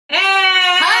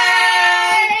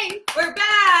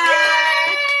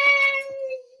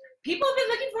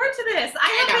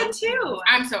too.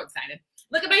 I'm so excited.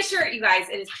 Look at my shirt, you guys.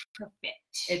 It is perfect.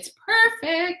 It's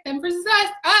perfect. And versus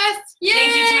us. Yay!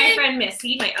 Thank you to my friend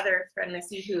Missy, my other friend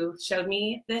Missy, who showed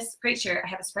me this great shirt. I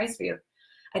have a surprise for you.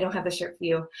 I don't have the shirt for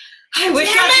you. I wish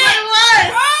that's what it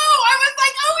was. Oh, I was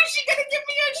like, oh, is she going to give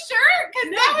me a shirt? Because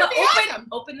that would be awesome.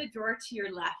 Open the drawer to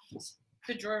your left.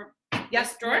 The drawer.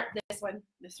 Yes, drawer? This one.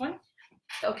 This one?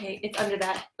 Okay, it's under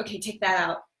that. Okay, take that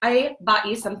out. I bought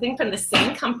you something from the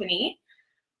same company.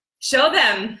 Show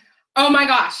them. Oh my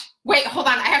gosh. Wait, hold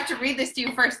on. I have to read this to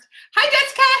you first. Hi,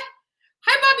 Jessica.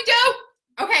 Hi, Bobby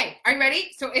Joe. Okay, are you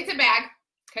ready? So it's a bag,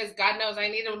 because God knows I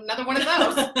need another one of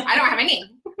those. I don't have any.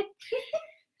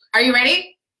 Are you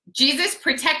ready? Jesus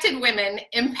protected women,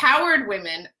 empowered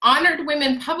women, honored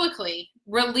women publicly,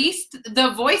 released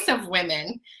the voice of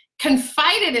women,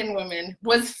 confided in women,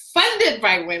 was funded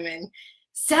by women,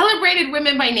 celebrated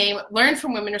women by name, learned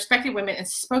from women, respected women, and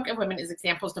spoke of women as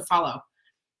examples to follow.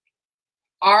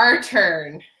 Our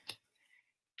turn.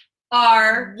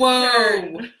 Our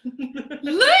turn.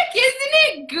 Look, isn't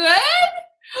it good?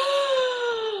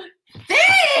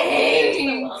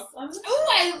 Thanks. Oh,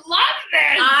 I love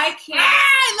this.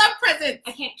 I love presents.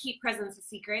 I can't keep presents a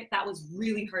secret. That was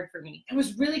really hard for me. It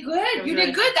was really good. You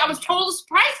did good. That was total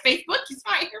surprise. Facebook, you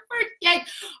saw it here first. Yay.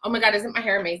 Oh my God, isn't my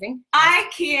hair amazing? I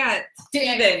can't.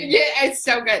 Yeah, it's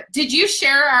so good. Did you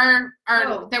share our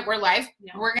that we're live?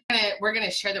 No. We're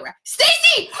gonna share that.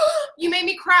 Stacy, you made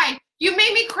me cry. You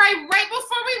made me cry right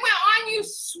before we went on, you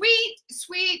sweet,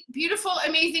 sweet, beautiful,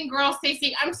 amazing girl,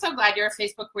 Stacy. I'm so glad you're a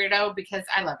Facebook weirdo because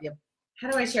I love you.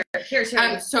 How do I share it? Here,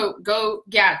 share it. So go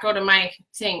to my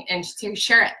thing and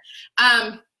share it. Hi,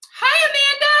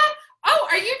 Amanda. Oh,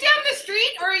 are you down the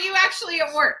street or are you actually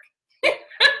at work?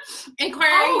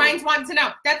 Inquiring minds want to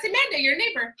know. That's Amanda, your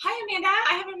neighbor. Hi, Amanda.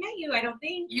 I haven't met you, I don't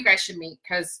think. You guys should meet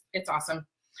because it's awesome.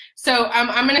 So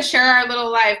I'm going to share our little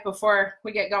live before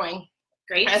we get going.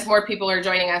 Great. As more people are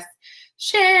joining us.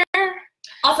 Share.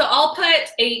 Also, I'll put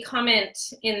a comment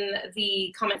in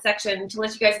the comment section to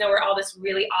let you guys know where all this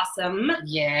really awesome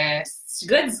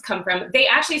goods come from. They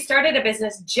actually started a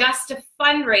business just to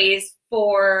fundraise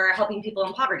for helping people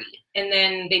in poverty. And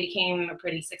then they became a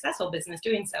pretty successful business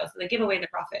doing so. So they give away the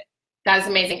profit. That is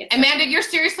amazing. Amanda, you're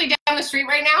seriously down the street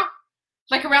right now?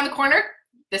 Like around the corner?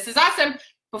 This is awesome.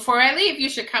 Before I leave, you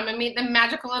should come and meet the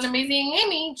magical and amazing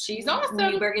Amy. She's awesome.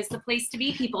 Newburgh is the place to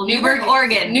be, people. Newburgh,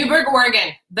 Oregon. Newburgh,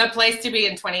 Oregon. The place to be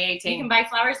in 2018. You can buy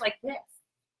flowers like this.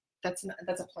 That's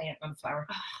a plant, not a flower.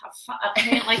 A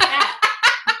plant like that.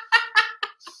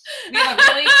 We have a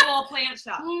really cool plant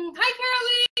shop.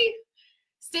 Hi, Carolee.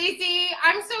 Stacy,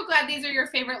 I'm so glad these are your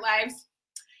favorite lives.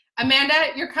 Amanda,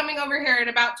 you're coming over here at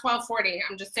about 12:40.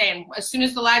 I'm just saying, as soon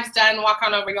as the live's done, walk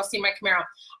on over. You'll see my Camaro.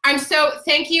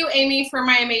 Thank you, Amy, for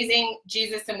my amazing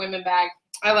Jesus and Women bag.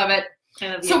 I love it.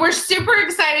 I love you. So we're super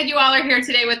excited you all are here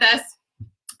today with us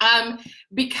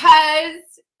because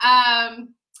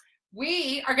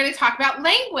we are going to talk about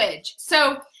language.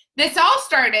 So this all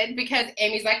started because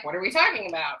Amy's like, what are we talking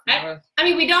about? I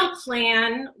mean, we don't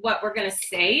plan what we're going to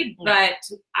say, but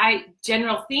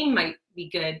general theme might be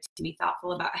good to be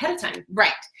thoughtful about ahead of time.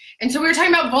 Right. And so we were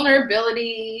talking about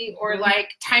vulnerability or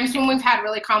like times when we've had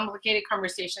really complicated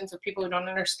conversations with people who don't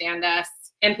understand us.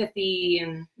 Empathy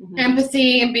and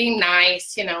being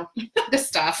nice, the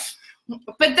stuff.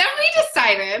 But then we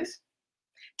decided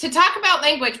to talk about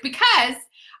language because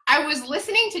I was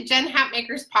listening to Jen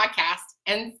Hatmaker's podcast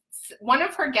and one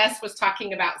of her guests was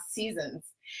talking about seasons.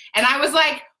 And I was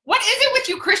like, what is it with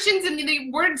you Christians and the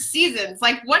word seasons?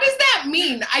 Like, what does that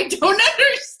mean? I don't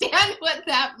understand what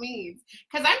that means.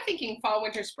 Because I'm thinking fall,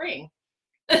 winter, spring.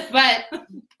 But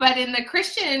in the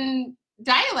Christian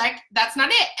dialect, that's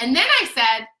not it. And then I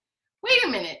said, wait a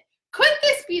minute. Could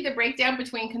this be the breakdown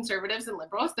between conservatives and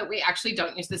liberals that we actually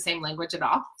don't use the same language at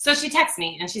all? So she texts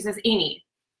me and she says, Amy,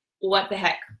 what the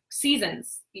heck?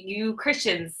 Seasons, you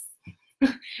Christians.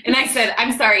 And I said,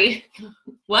 I'm sorry,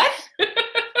 what?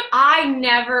 I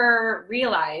never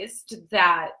realized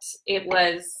that it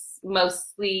was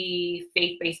mostly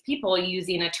faith-based people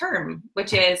using a term,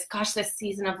 which is, gosh, this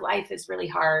season of life is really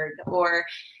hard, or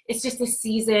it's just a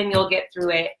season, you'll get through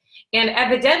it. And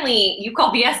evidently, you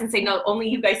call BS and say, no, only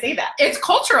you guys say that. It's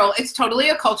cultural. It's totally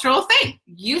a cultural thing.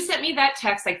 You sent me that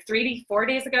text like 4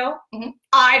 days ago. Mm-hmm.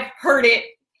 I've heard it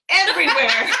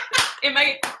everywhere in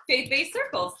my faith-based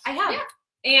circles. I have. Yeah.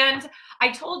 And I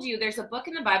told you there's a book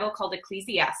in the Bible called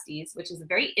Ecclesiastes, which is a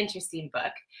very interesting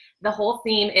book. The whole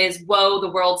theme is, whoa, the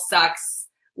world sucks.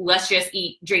 Let's just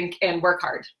eat, drink, and work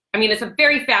hard. I mean, it's a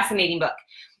very fascinating book.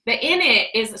 But in it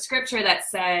is a scripture that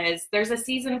says there's a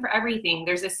season for everything.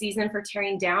 There's a season for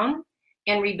tearing down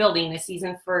and rebuilding, a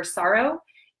season for sorrow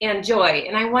and joy.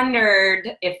 And I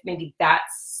wondered if maybe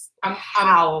that's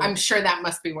how. I'm sure that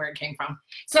must be where it came from.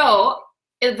 So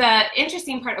the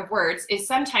interesting part of words is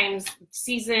sometimes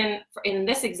season, in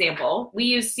this example, we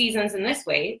use seasons in this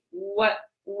way. What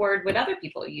word would other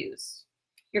people use?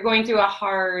 You're going through a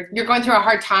hard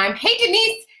time. Hey,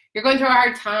 Denise, you're going through a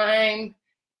hard time.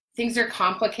 Things are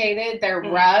complicated. They're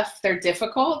rough. They're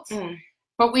difficult.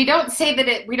 But we don't say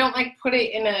that we don't like put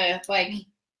it in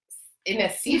a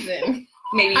season.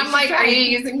 Maybe I'm like, are you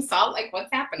using salt? Like,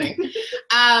 what's happening?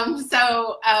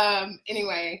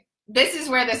 Anyway, this is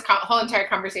where this whole entire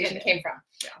conversation came from.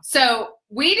 Yeah. So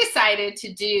we decided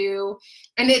to do,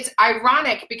 and it's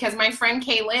ironic because my friend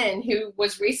Kaylin, who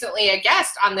was recently a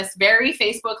guest on this very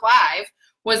Facebook Live,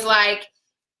 was like,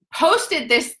 posted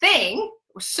this thing,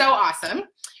 was so awesome,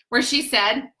 where she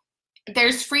said,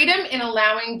 there's freedom in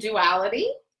allowing duality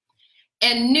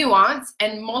and nuance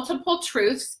and multiple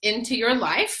truths into your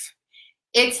life.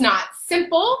 It's not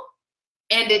simple,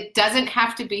 and it doesn't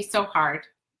have to be so hard.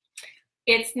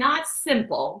 It's not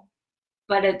simple,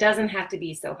 but it doesn't have to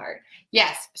be so hard.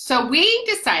 Yes. So we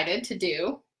decided to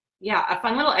do a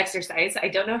fun little exercise. I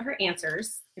don't know her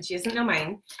answers, and she doesn't know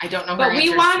mine. I don't know her But answers.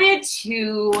 we wanted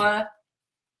to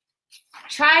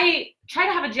try to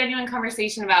have a genuine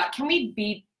conversation about, can we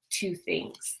be two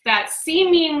things that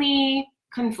seemingly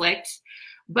conflict,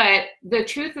 but the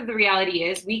truth of the reality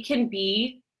is we can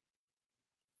be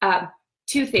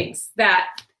two things that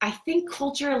I think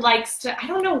culture likes to, I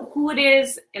don't know who it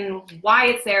is and why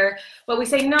it's there, but we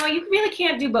say, no, you really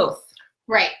can't do both.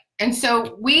 Right. And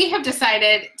so we have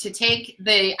decided to take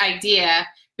the idea,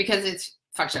 because it's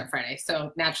Fucked Up Friday,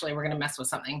 so naturally we're going to mess with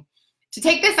something, to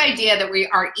take this idea that we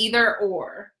are either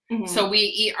or. Mm-hmm. So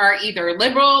we are either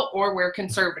liberal or we're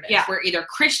conservative. Yeah. We're either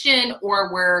Christian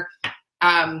or we're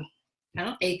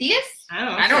atheist.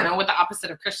 I don't know what the opposite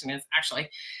of Christian is, actually.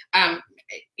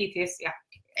 Atheist, yeah.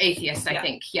 Atheist, I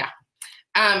think, yeah.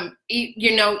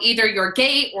 Either you're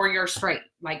gay or you're straight.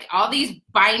 Like all these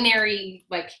binary,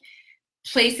 like,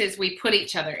 places we put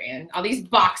each other in, all these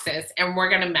boxes, and we're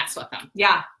going to mess with them.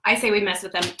 Yeah, I say we mess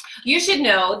with them. You should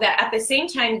know that at the same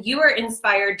time you are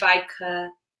inspired by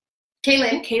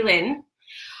Kaylin.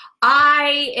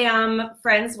 I am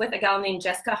friends with a gal named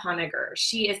Jessica Honegger.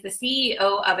 She is the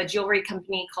CEO of a jewelry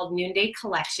company called Noonday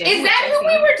Collection. Is that who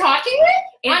we were talking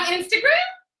with on Instagram?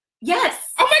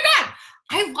 Yes. Oh my God.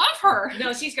 I love her.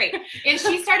 No, she's great. And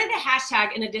she started a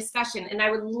hashtag in a discussion, and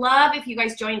I would love if you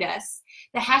guys joined us.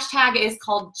 The hashtag is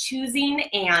called Choosing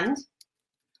And,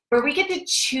 where we get to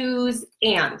choose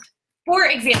and. For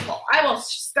example, I will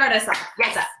start us off.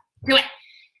 Yes, do it.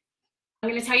 I'm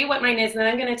going to tell you what mine is, and then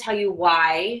I'm going to tell you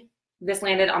why this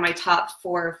landed on my top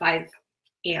 4 or 5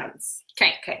 ands.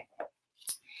 Okay.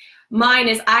 Mine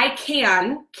is, I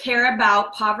can care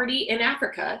about poverty in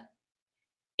Africa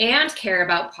and care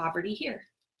about poverty here.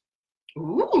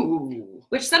 Ooh.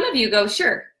 Which some of you go,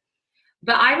 sure.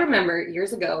 But I remember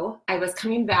years ago, I was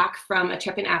coming back from a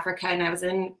trip in Africa, and I was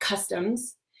in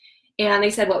customs. And they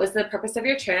said, what was the purpose of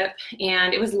your trip?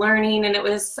 And it was learning, and it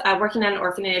was working at an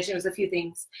orphanage. It was a few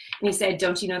things. And he said,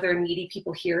 don't you know there are needy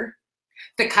people here?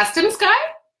 The customs guy?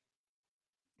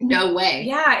 No way.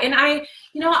 Yeah, and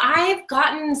I've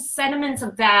gotten sentiments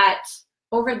of that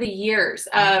over the years.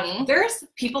 There's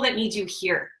people that need you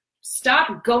here.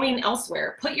 Stop going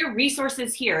elsewhere. Put your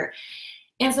resources here.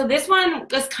 And so this one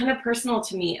was kind of personal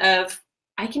to me of,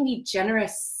 I can be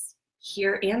generous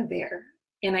here and there,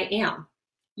 and I am.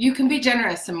 You can be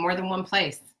generous in more than one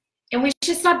place. And we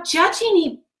should stop judging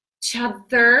each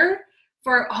other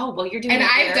for, you're doing it. And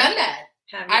I've done that.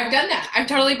 I've done that. I've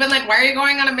totally been like, why are you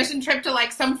going on a mission trip to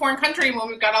like some foreign country when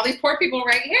we've got all these poor people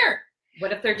right here?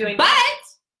 What if they're doing But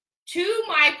to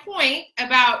my point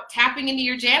about tapping into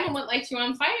your jam and what lights you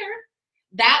on fire,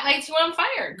 that lights you on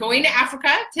fire. Going to Africa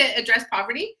to address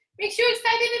poverty makes you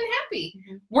excited and happy.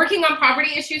 Mm-hmm. Working on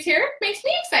poverty issues here makes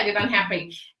me excited and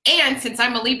happy. And since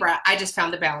I'm a Libra, I just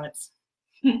found the balance.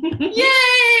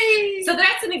 Yay! So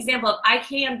that's an example of I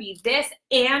can be this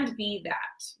and be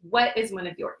that. What is one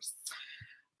of yours?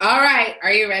 All right.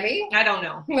 Are you ready? I don't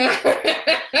know.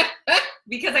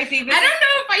 Because I think I don't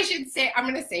know if I should say, I'm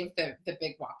going to save the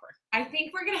big whopper. I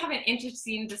think we're going to have an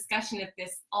interesting discussion if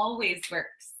this always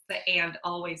works. The and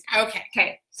always.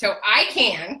 Okay. So I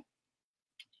can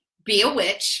be a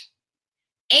witch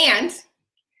and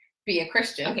be a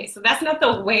Christian. Okay, so that's not the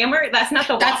whammer. That's not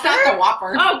the whopper. That's not the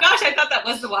whopper. Oh gosh, I thought that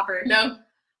was the whopper. No.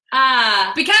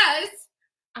 Because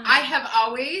I have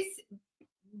always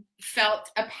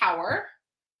felt a power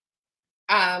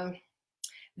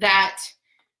that,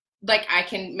 like, I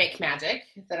can make magic,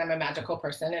 that I'm a magical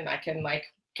person, and I can, like,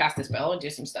 cast a spell and do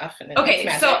some stuff. And okay,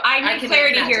 so I need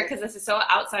clarity here magic. because this is so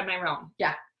outside my realm.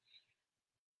 Yeah.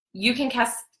 You can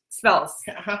cast spells.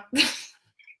 Uh-huh.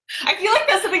 I feel like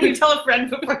that's something you tell a friend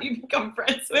before you become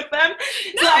friends with them.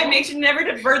 No. So I make sure never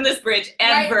to burn this bridge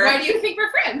ever. Why do you think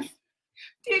we're friends?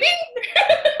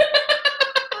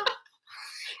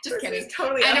 Just kidding. Is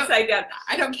totally upside down.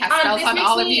 I don't cast spells on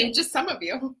all of you, just some of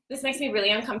you. This makes me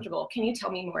really uncomfortable. Can you tell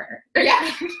me more?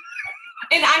 Yeah.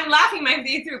 And I'm laughing my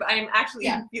way through, but I'm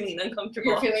actually feeling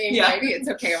uncomfortable. You're feeling anxiety? Yeah. It's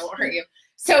okay. I won't hurt you.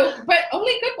 So, but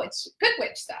only good witch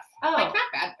stuff. Oh. Like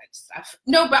not bad witch stuff.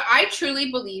 No, but I truly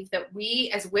believe that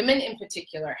we, as women in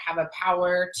particular, have a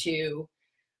power to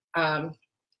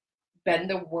bend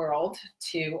the world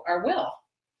to our will.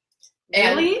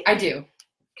 Really? And I do.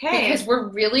 Okay. Because we're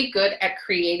really good at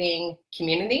creating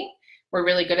community. We're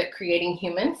really good at creating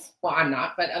humans. Well, I'm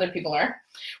not, but other people are.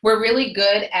 We're really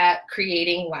good at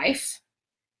creating life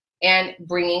and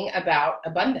bringing about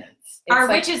abundance. Are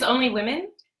witches only women?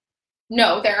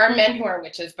 No, there are men who are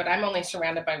witches, but I'm only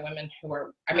surrounded by women who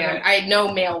are, I mean, I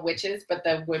know male witches, but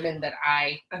the women that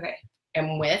I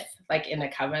am with, like in a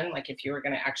coven, like if you were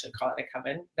going to actually call it a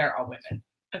coven, they're all women.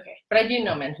 Okay. But I do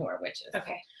know men who are witches.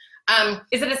 Okay.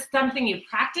 Is it something you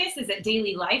practice? Is it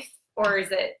daily life? Or is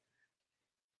it?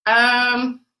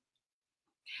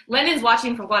 Lennon's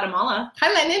watching from Guatemala.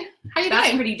 Hi, Lennon. How you doing?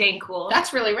 That's pretty dang cool.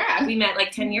 That's really rad. We met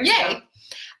like 10 years ago.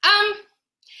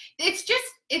 It's just,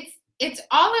 it's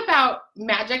all about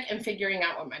magic and figuring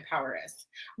out what my power is.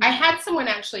 Mm-hmm. I had someone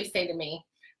actually say to me,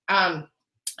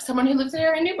 someone who lives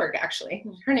here in Newburgh, actually.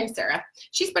 Her name's Sarah.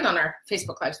 She's been on our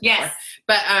Facebook Lives before. Yes.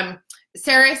 But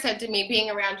Sarah said to me, being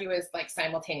around you is like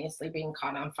simultaneously being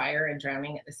caught on fire and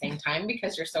drowning at the same time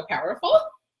because you're so powerful.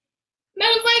 And I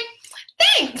was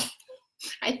like, thanks,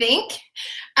 I think.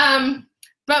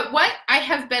 But what I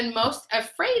have been most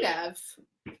afraid of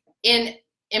in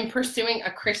pursuing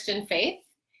a Christian faith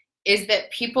is that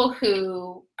people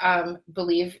who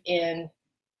believe in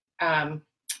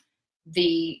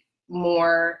the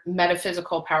more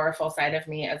metaphysical, powerful side of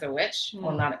me as a witch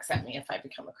will not accept me if I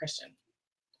become a Christian.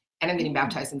 And I'm getting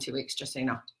baptized in 2 weeks, just so you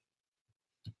know.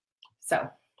 So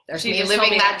there's me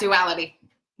living that duality.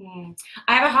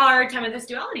 I have a hard time with this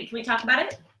duality. Can we talk about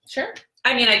it? Sure.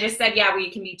 I mean, I just said, yeah, we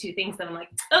can be two things. And I'm like,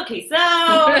 okay, so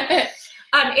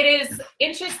it is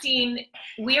interesting.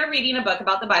 We are reading a book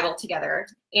about the Bible together,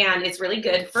 and it's really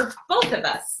good for both of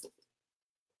us.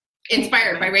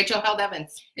 Inspired by Rachel Held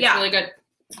Evans. It's really good.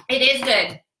 It is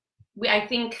good. I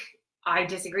think I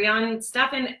disagree on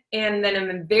stuff, and then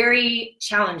I'm very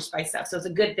challenged by stuff. So it's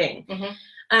a good thing.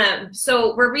 Mm-hmm.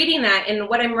 So we're reading that, and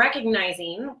what I'm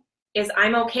recognizing is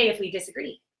I'm okay if we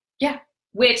disagree. Yeah.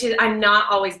 Which is, I'm not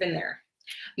always been there.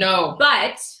 No.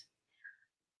 But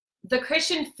the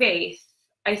Christian faith,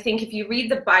 I think if you read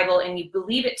the Bible and you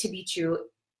believe it to be true,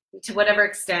 to whatever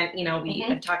extent, you know, we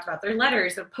have talked about their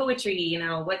letters, their poetry, you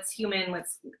know, what's human,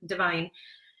 what's divine.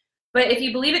 But if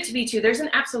you believe it to be true, there's an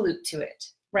absolute to it.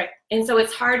 Right. And so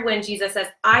it's hard when Jesus says,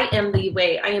 I am the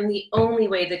way, I am the only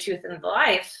way, the truth, and the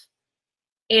life.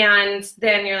 And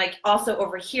then you're like, also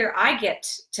over here, I get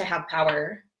to have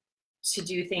power to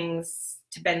do things,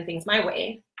 to bend things my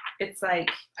way. It's like,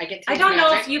 I don't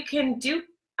know if you can do,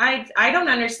 I don't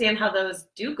understand how those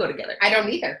do go together. I don't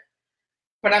either.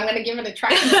 But I'm going to give it a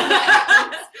try.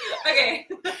 Okay.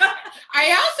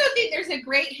 I also think there's a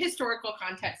great historical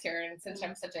context here, and since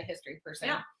I'm such a history person.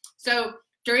 Yeah. So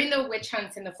during the witch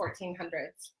hunts in the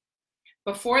 1400s,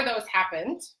 before those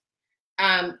happened,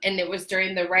 and it was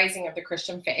during the rising of the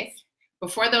Christian faith,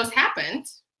 before those happened,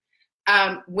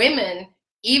 women,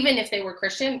 even if they were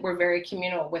Christian, were very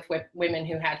communal with women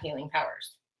who had healing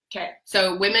powers. Okay.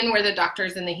 So women were the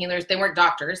doctors and the healers. They weren't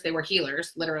doctors. They were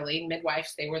healers, literally.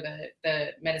 Midwives, they were the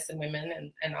medicine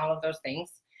women and all of those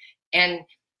things. And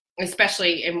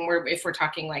especially if we're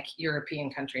talking like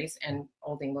European countries and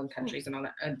Old England countries and all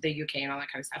that, the UK and all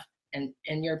that kind of stuff, and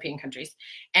European countries.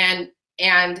 And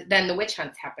then the witch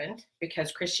hunts happened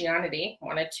because Christianity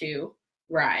wanted to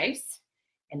rise.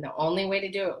 And the only way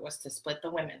to do it was to split the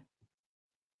women.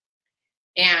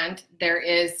 And there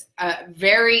is a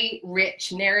very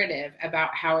rich narrative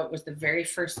about how it was the very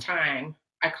first time,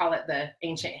 I call it the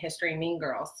ancient history Mean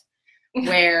Girls,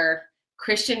 where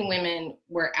Christian women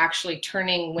were actually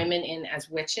turning women in as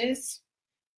witches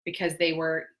because they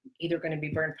were either going to be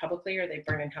burned publicly or they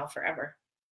burn in hell forever.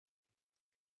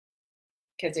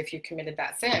 Because if you committed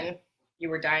that sin, you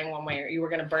were dying one way or you were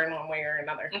going to burn one way or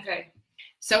another. Okay.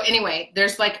 So anyway,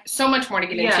 there's like so much more to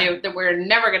get into that we're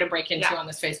never going to break into on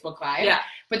this Facebook Live. Yeah.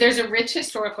 But there's a rich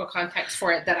historical context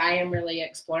for it that I am really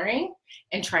exploring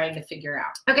and trying to figure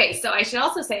out. Okay, so I should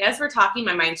also say, as we're talking,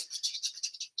 my mind's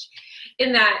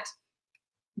in that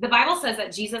the Bible says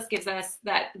that Jesus gives us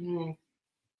that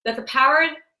the power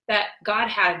that God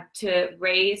had to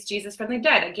raise Jesus from the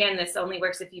dead. Again, this only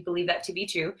works if you believe that to be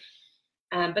true.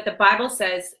 But the Bible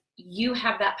says you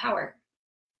have that power,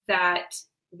 that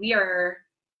we are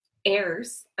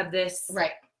heirs of this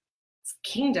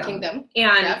kingdom.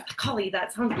 And golly,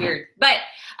 that sounds weird, but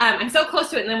I'm so close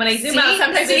to it. And then when I zoom out,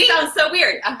 sometimes it sounds so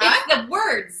weird. It's the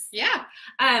words. Yeah.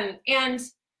 And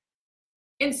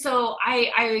so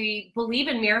I believe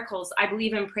in miracles. I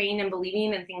believe in praying and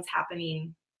believing and things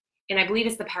happening. And I believe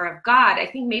it's the power of God. I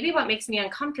think maybe what makes me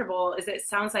uncomfortable is it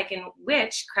sounds like in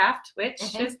witchcraft,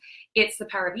 it's the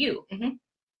power of you.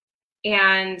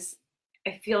 And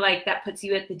I feel like that puts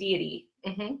you at the deity.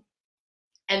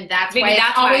 And that's maybe why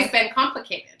it's always been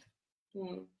complicated.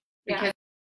 Because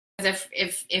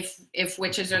if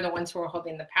witches are the ones who are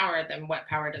holding the power, then what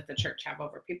power does the church have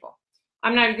over people?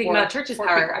 I'm not even thinking about church's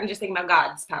power. People. I'm just thinking about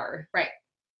God's power. Right.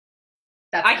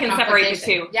 I can separate the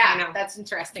two. Yeah, that's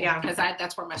interesting. Yeah, because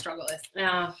that's where my struggle is.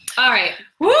 Yeah. All right.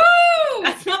 Woo!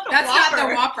 That's not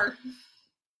the Whopper.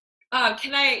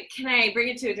 Can I bring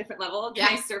it to a different level?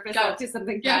 Can I surface up to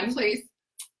something fun? Yeah, please.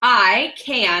 I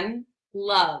can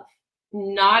love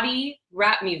naughty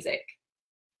rap music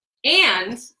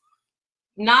and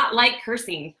not like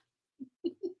cursing.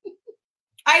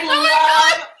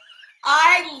 I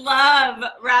love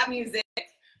rap music.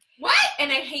 What?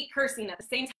 And I hate cursing at the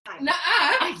same time. Nuh-uh.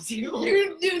 I do.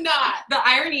 You do not. The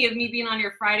irony of me being on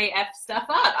your Friday F stuff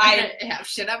up. I have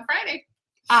shit up Friday.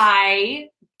 I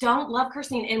don't love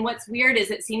cursing. And what's weird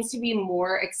is it seems to be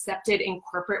more accepted in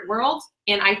corporate world.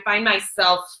 And I find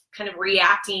myself kind of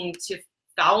reacting to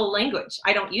foul language.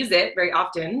 I don't use it very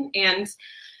often. And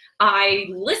I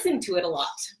listen to it a lot.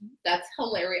 That's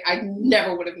hilarious. I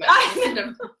never would have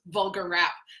mentioned vulgar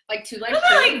rap. Like Two Life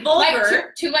Crew. Like vulgar.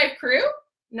 Like Two Life Crew?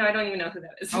 No, I don't even know who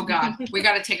that is. Oh God, we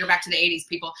got to take her back to the 80s,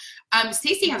 people.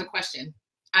 Stacey has a question.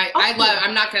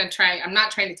 I'm not trying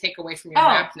to take away from your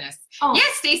rapness.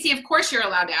 Yes, Stacey, of course you're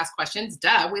allowed to ask questions.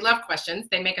 Duh, we love questions.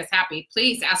 They make us happy.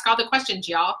 Please ask all the questions,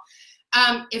 y'all.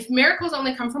 If miracles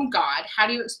only come from God, how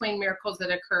do you explain miracles that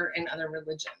occur in other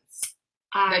religions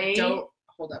that don't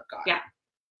hold up God? Yeah.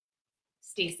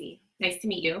 Stacey, nice to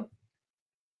meet you.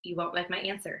 You won't like my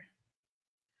answer.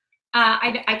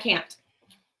 I can't.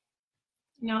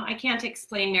 No, I can't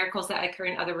explain miracles that occur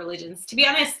in other religions. To be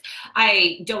honest,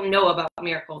 I don't know about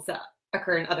miracles that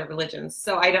occur in other religions.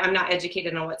 So I'm not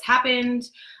educated on what's happened,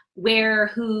 where,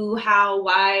 who, how,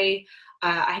 why.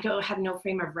 I don't have no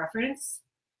frame of reference.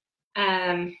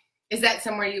 Is that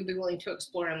somewhere you'd be willing to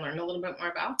explore and learn a little bit more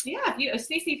about? Yeah,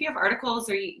 Stacey, if you have articles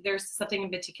or there's something in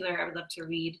particular I would love to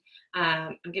read,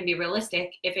 I'm going to be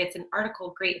realistic. If it's an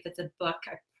article, great. If it's a book,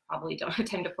 I probably don't have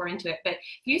time to pour into it. But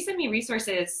if you send me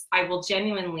resources, I will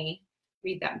genuinely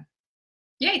read them.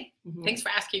 Yay. Thanks for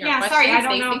asking our questions. Sorry, I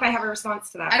don't know if I have a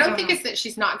response to that. I don't think it's that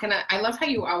she's not going to. I love how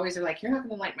you always are like, you're not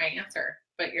going to like my answer.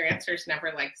 But your answer is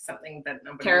never like something that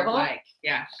nobody would like.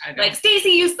 Yeah. I don't. Like,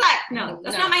 Stacey, you suck. No,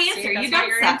 that's not my answer. See, you don't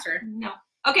your suck. Answer. No.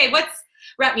 Okay, what's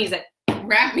rap music?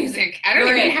 Rap music. I don't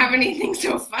even have anything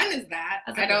so fun as that.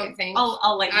 I don't think.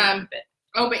 I'll lighten up a bit.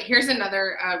 Oh, but here's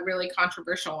another really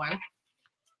controversial one.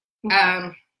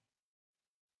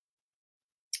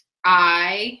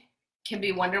 I can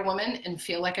be Wonder Woman and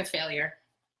feel like a failure.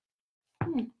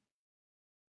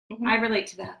 I relate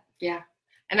to that. Yeah.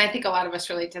 And I think a lot of us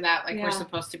relate to that. Like we're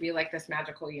supposed to be like this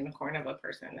magical unicorn of a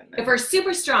person. And then, if we're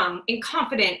super strong and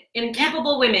confident and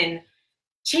capable women,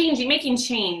 making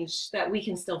change, that we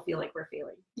can still feel like we're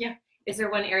feeling. Yeah. Is there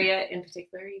one area in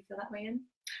particular you feel that way in?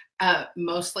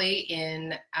 Mostly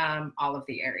in all of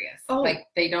the areas. Like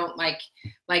they don't like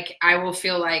I will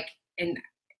feel like, and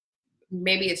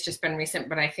maybe it's just been recent,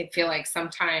 but I feel like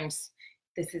sometimes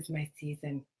this is my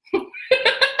season.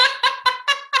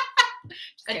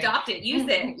 Adopt it, use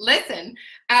it. Listen,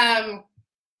 I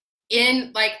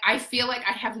feel like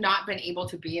I have not been able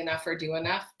to be enough or do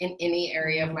enough in any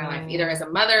area of my life, either as a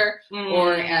mother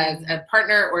or as a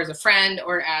partner or as a friend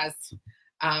or as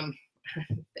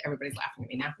everybody's laughing at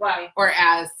me now. Why? Or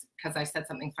because I said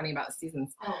something funny about the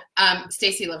seasons.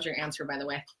 Stacey loves your answer, by the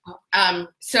way.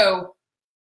 So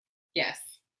yes,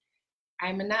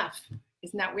 I'm enough.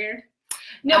 Isn't that weird?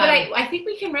 No, but I think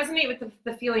we can resonate with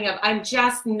the feeling of I'm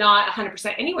just not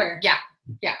 100% anywhere. Yeah.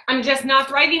 Yeah. I'm just not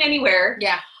thriving anywhere.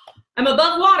 Yeah. I'm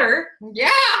above water. Yeah.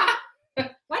 Why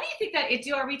do you think that is?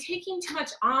 Are we taking too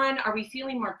much on? Are we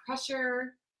feeling more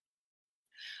pressure?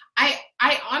 I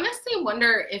honestly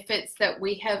wonder if it's that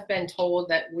we have been told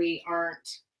that we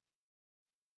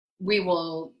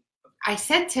will I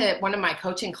said to one of my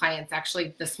coaching clients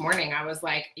actually this morning, I was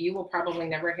like, you will probably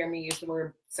never hear me use the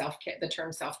word self-care, the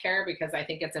term self-care, because I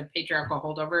think it's a patriarchal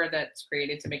holdover that's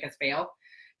created to make us fail,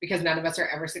 because none of us are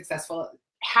ever successful.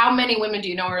 How many women do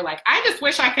you know are like, I just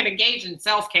wish I could engage in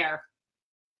self-care?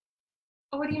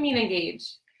 Oh, what do you mean engage?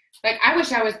 Like, I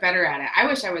wish I was better at it. I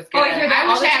wish I was good at it.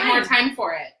 I wish I had more time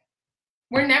for it.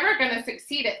 We're never going to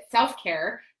succeed at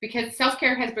self-care because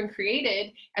self-care has been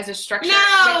created as a structure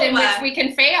within which we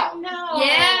can fail. No.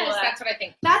 Yes, that's what I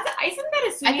think. Isn't that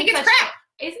assuming? I think it's crap.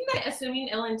 Isn't that assuming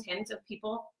ill intent of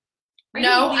people?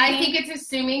 No, I think it's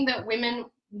assuming that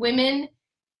women,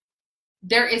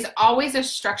 there is always a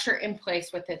structure in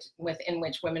place within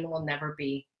which women will never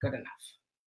be good enough.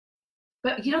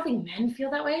 But you don't think men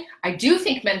feel that way? I do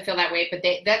think men feel that way, but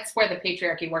that's where the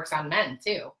patriarchy works on men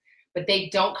too. But they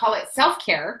don't call it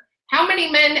self-care. How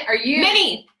many men are you?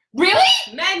 Many. Really?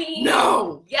 Many.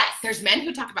 No. Yes. There's men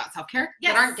who talk about self-care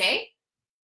that aren't gay?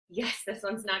 Yes, this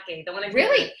one's not gay. The one I'm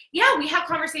Really? Hearing. Yeah, we have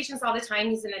conversations all the time.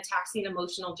 He's in a taxing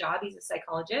emotional job. He's a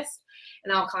psychologist.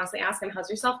 And I'll constantly ask him, how's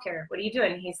your self-care? What are you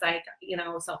doing? He's like,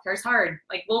 self-care is hard.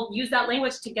 Like, we'll use that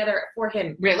language together for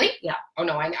him. Really? Yeah. Oh,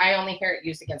 no, I only hear it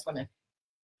used against women.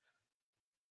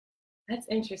 That's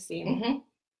interesting. Mm-hmm.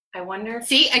 I wonder.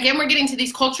 See, again, we're getting to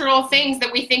these cultural things that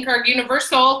we think are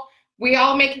universal. We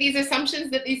all make these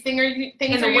assumptions that these things are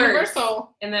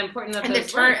universal. And the importance of and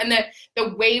those words. And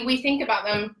the way we think about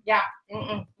them. Yeah.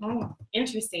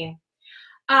 Interesting.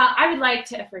 I would like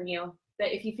to affirm you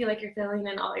that if you feel like you're failing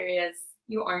in all areas,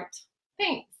 you aren't.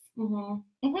 Thanks.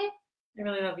 Mm-hmm. Mm-hmm. I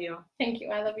really love you. Thank you.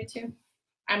 I love you too.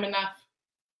 I'm enough.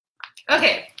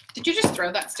 Okay. Did you just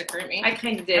throw that sticker at me? I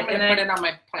kind of did. I'm going to put it on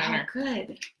my planner. Oh,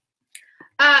 good.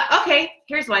 Okay,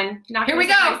 here's one. Not Here we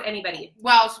surprise go. Anybody.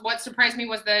 Well, what surprised me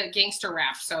was the gangster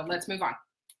rap. So let's move on.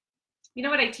 You know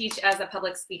what I teach as a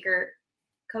public speaker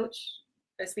coach?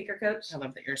 A speaker coach? I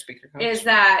love that you're a speaker coach. Is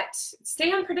that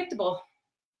stay unpredictable.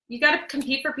 You got to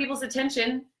compete for people's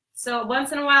attention. So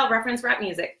once in a while, reference rap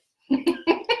music.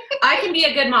 I can be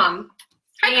a good mom.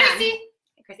 Hi, Chrissy.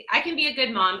 Hi, Chrissy. I can be a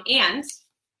good mom and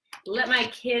let my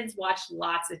kids watch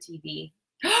lots of TV.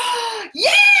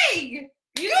 Yay!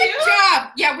 Good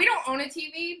job. Yeah, we don't own a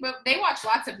TV, but they watch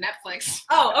lots of Netflix.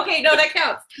 Oh, okay. No, that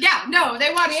counts. Yeah, no,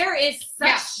 they watch. There is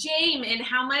such shame in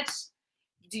how much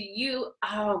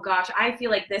oh gosh, I feel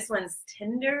like this one's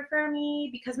tender for me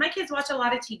because my kids watch a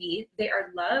lot of TV. They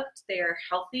are loved. They are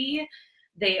healthy.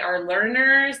 They are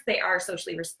learners. They are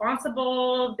socially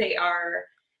responsible. They are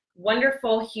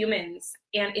wonderful humans.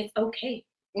 And it's okay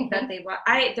that they watch.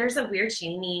 There's a weird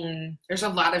shaming. There's a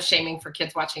lot of shaming for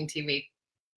kids watching TV.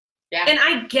 Yeah. And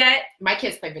I get. My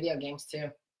kids play video games too.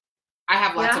 I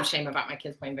have lots of shame about my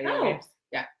kids playing video games.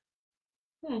 Yeah.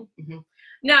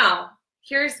 Now,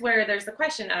 here's where there's the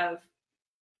question of,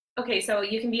 okay, so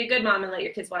you can be a good mom and let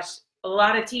your kids watch a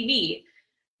lot of TV,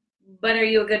 but are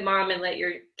you a good mom and let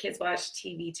your kids watch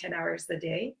TV 10 hours a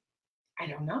day? I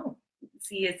don't know.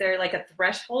 See, is there like a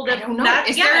threshold? I don't know.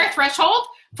 Is there a threshold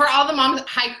for all the moms?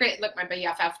 Hi, look, my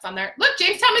BFF's on there. Look,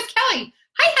 James Thomas Kelly.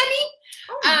 Hi, honey.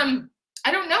 Oh.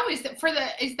 I don't know. Is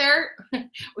there?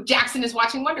 Jackson is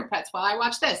watching Wonder Pets while I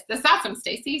watch this. That's awesome,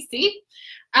 Stacy. See?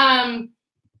 I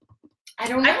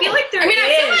don't know. I feel like I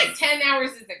feel like 10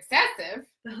 hours is excessive.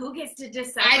 But who gets to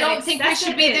decide? I don't think we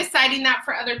should be deciding that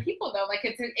for other people, though. Like,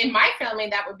 it's in my family,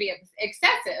 that would be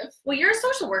excessive. Well, you're a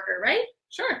social worker, right?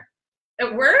 Sure.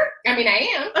 At work? I mean, I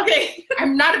am. Okay.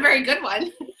 I'm not a very good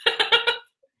one.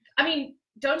 I mean,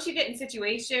 don't you get in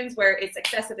situations where it's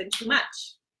excessive and too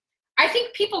much? I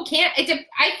think people can't. I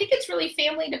think it's really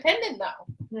family dependent, though.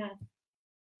 Yeah.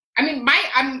 I mean,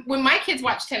 when my kids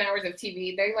watch 10 hours of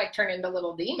TV, they like turn into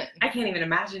little demons. I can't even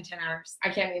imagine 10 hours. I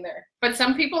can't either. But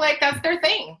some people that's their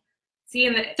thing. See,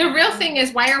 and the real thing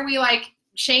is, why are we like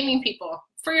shaming people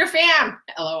for your fam?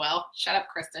 LOL. Shut up,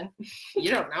 Kristen. You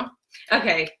don't know.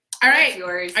 Okay. All right.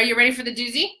 Yours. Are you ready for the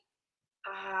doozy?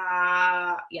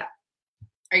 Yeah.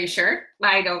 Are you sure?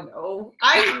 I don't know.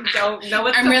 I don't know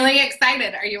what's I'm really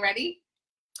excited. Are you ready?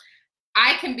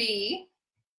 I can be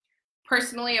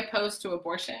personally opposed to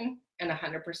abortion and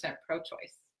 100%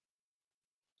 pro-choice.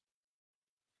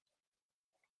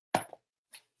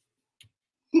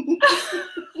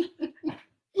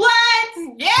 What?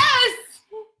 Yes!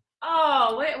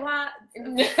 Oh, wait, what?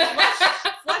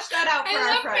 Flush that out for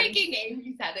our friends. I love making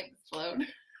Amy's head explode.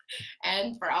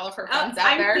 And for all of her friends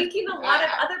out there. I'm thinking a lot of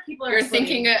other people are You're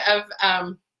thinking of,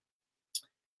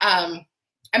 Amanda,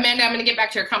 I'm going to get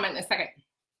back to your comment in a second.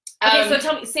 Okay, so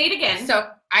tell me, say it again. So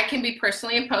I can be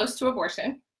personally opposed to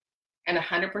abortion and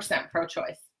 100%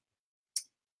 pro-choice.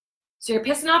 So you're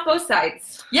pissing off both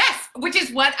sides. Yes, which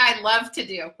is what I love to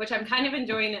do. Which I'm kind of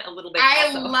enjoying it a little bit. I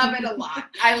also. love it a lot.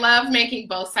 I love making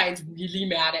both sides really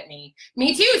mad at me.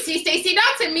 Me too. See, Stacey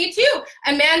Dodson, me too.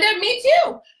 Amanda, me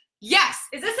too. Yes.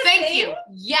 Is this a Thank thing? you.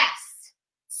 Yes.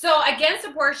 So against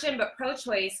abortion, but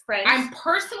pro-choice, friends. I'm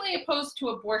personally opposed to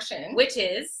abortion. Which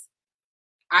is?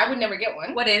 I would never get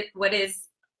one. What is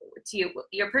to you?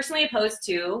 You're personally opposed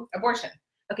to? Abortion.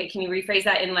 Okay, can you rephrase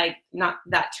that in like, not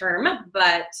that term,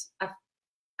 but a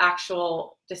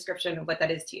actual description of what that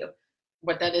is to you?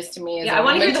 What that is to me is I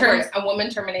want to hear the words. A woman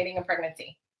terminating a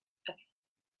pregnancy. Okay.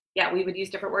 Yeah, we would use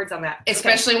different words on that.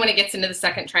 Especially when it gets into the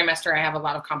second trimester, I have a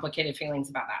lot of complicated feelings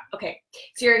about that. Okay,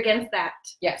 so you're against that?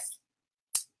 Yes.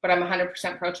 But I'm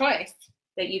 100% pro-choice.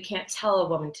 That you can't tell a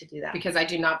woman to do that. Because I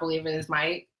do not believe it is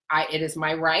my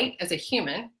right as a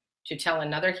human to tell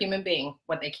another human being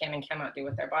what they can and cannot do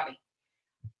with their body.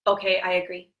 Okay, I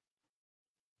agree.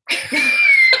 Yeah.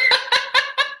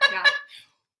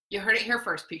 You heard it here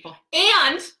first, people.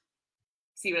 And,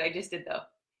 see what I just did though.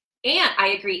 And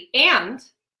I agree. And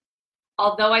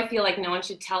although I feel like no one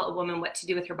should tell a woman what to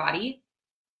do with her body,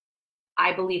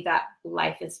 I believe that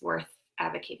life is worth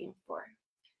advocating for.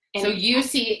 And so you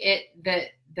see it,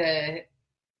 the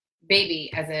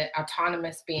baby as an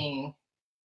autonomous being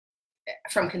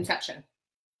from conception.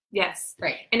 Yes.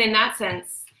 Right. And in that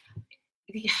sense,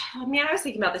 I mean, I was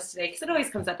thinking about this today because it always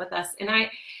comes up with us, and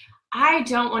I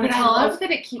don't want to tell. I love that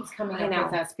it keepes coming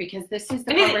up with us because this is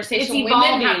the conversation it's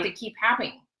women have to keep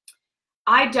having.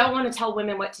 I don't want to tell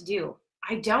women what to do.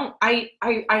 I don't.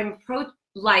 I'm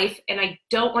pro-life, and I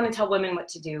don't want to tell women what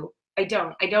to do. I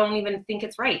don't even think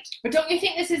it's right. But don't you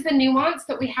think this is the nuance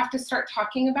that we have to start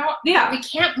talking about? Yeah. We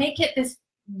can't make it this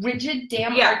rigid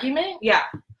damn argument. Yeah.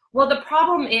 Well, the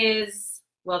problem is.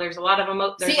 Well, there's a lot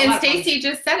of See, and Stacey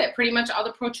just said it. Pretty much all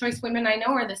the pro-choice women I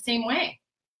know are the same way.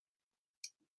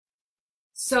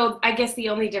 So I guess the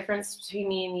only difference between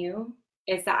me and you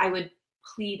is that I would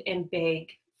plead and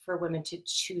beg for women to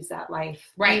choose that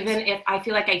life. Right. Even if I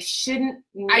feel like I shouldn't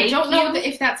make I don't know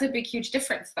if that's a big, huge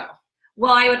difference, though.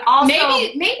 Well, I would also...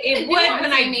 Maybe it would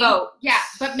when I vote. Yeah,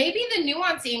 but maybe the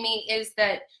nuance, Amy, is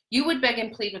that you would beg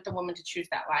and plead with the woman to choose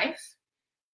that life.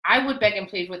 I would beg and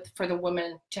plead for the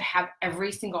woman to have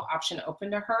every single option open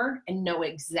to her and know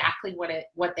exactly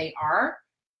what they are,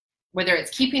 whether it's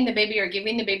keeping the baby or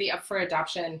giving the baby up for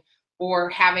adoption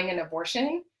or having an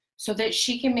abortion, so that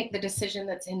she can make the decision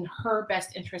that's in her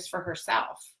best interest for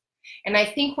herself. And I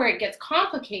think where it gets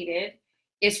complicated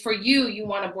is for you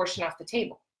want abortion off the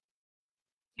table.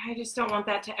 I just don't want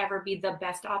that to ever be the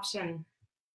best option.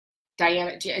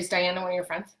 Diana, is Diana one of your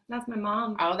friends? That's my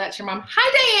mom. Oh, that's your mom.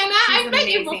 Hi, Diana. I've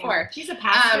met you before. She's a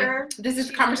pastor. This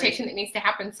is a conversation that needs to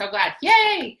happen. So glad.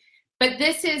 Yay. But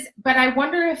I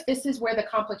wonder if this is where the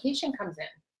complication comes in.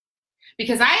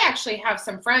 Because I actually have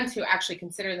some friends who actually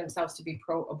consider themselves to be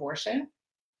pro-abortion.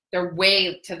 They're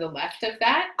way to the left of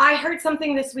that. I heard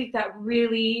something this week that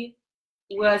really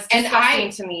was disgusting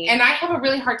to me. And I have a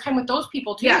really hard time with those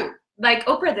people too. Yeah. Like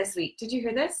Oprah this week. Did you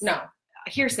hear this? No.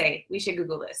 Hearsay. We should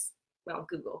Google this. Well,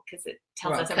 Google, because it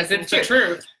tells us everything. Because it's the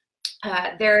truth.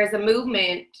 There is a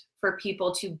movement for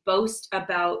people to boast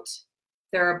about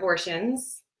their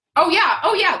abortions. Oh, yeah.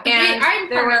 Oh, yeah.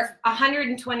 And there were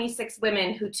 126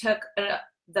 women who took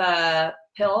the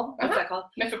pill, what's that called?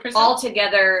 All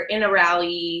together in a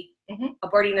rally,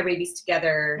 aborting their babies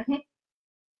together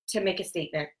to make a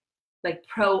statement, like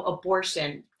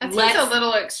pro-abortion. That seems a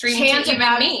little extreme to even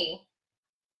me.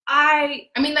 I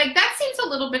mean, like, that seems a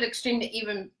little bit extreme to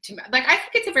even, like, I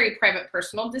think it's a very private,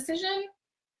 personal decision.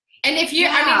 And if you,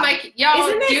 I mean, like,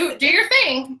 y'all do your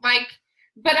thing. Like,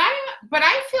 but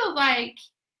I feel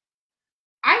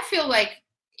like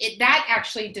that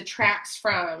actually detracts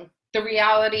from the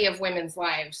reality of women's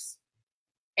lives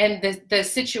and the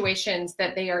situations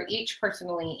that they are each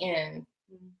personally in.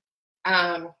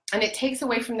 And it takes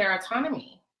away from their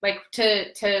autonomy. Like,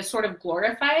 to sort of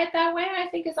glorify it that way, I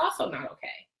think is also not okay.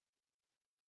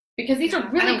 Because these are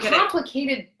really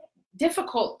complicated,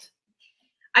 difficult.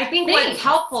 I think what's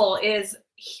helpful is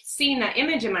seeing that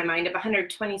image in my mind of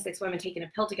 126 women taking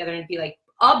a pill together and be like,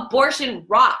 abortion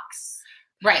rocks.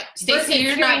 Right. Stacey,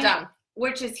 you're not dumb.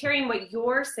 Which is hearing what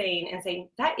you're saying and saying,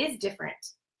 that is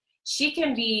different. She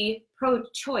can be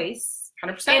pro-choice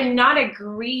 100%. And not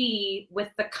agree with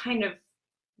the kind of,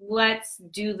 let's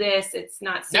do this, it's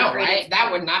not sacred. No, right?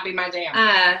 That would not be my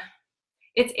jam.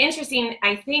 It's interesting,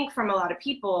 I think, from a lot of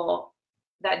people,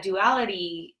 that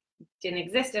duality didn't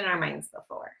exist in our minds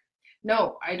before.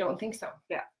 No, I don't think so.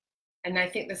 Yeah. And I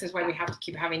think this is why we have to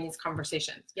keep having these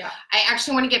conversations. Yeah. I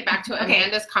actually want to get back to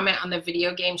Amanda's comment on the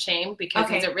video game shame,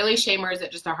 because is it really shame, or is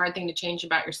it just a hard thing to change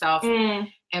about yourself?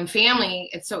 And family,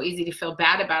 it's so easy to feel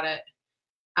bad about it.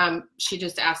 She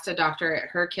just asked a doctor at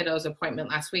her kiddo's appointment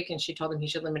last week, and she told him he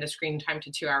should limit his screen time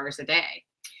to 2 hours a day.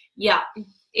 Yeah.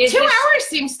 2 hours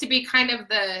seems to be kind of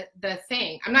the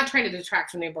thing. I'm not trying to detract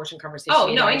from the abortion conversation.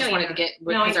 Oh, no, I just wanted to get,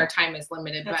 because our time is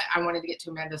limited, but I wanted to get to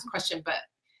Amanda's question. But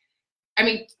I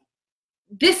mean,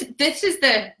 this is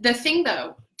the thing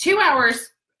though. 2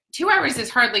 hours is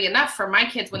hardly enough for my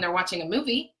kids when they're watching a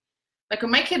movie. Like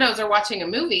when my kiddos are watching a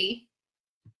movie,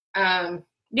 that's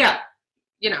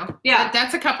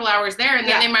a couple hours there, and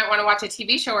then they might want to watch a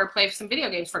TV show or play some video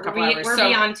games for a couple hours. We're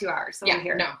beyond 2 hours. So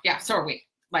so are we.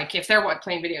 Like if they're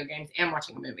playing video games and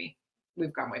watching a movie,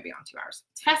 we've gone way beyond 2 hours.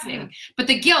 It's fascinating. But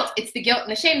it's the guilt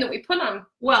and the shame that we put on.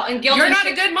 Well, and guilt. You're not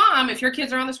a good mom if your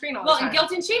kids are on the screen all the time. Well, and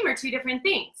guilt and shame are two different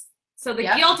things. So the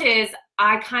guilt is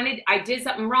I did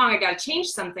something wrong. I got to change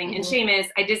something. And shame is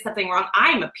I did something wrong.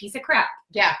 I'm a piece of crap.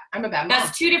 Yeah, I'm a bad mom.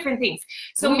 That's two different things.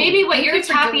 So maybe what you're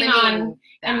tapping on,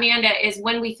 Amanda, is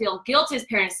when we feel guilt as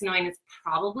parents, knowing it's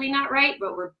probably not right,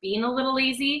 but we're being a little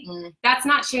lazy. That's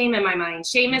not shame in my mind.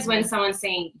 Shame is when someone's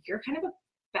saying, you're kind of a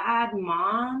bad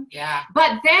mom. Yeah.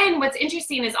 But then what's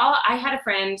interesting is I had a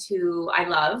friend who I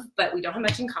love, but we don't have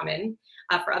much in common.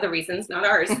 For other reasons, not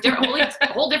ours,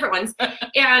 whole different ones.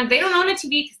 And they don't own a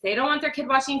TV because they don't want their kid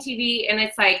watching TV. And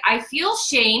it's like, I feel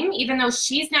shame, even though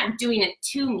she's not doing it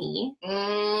to me,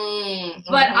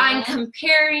 but I'm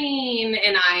comparing,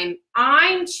 and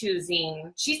I'm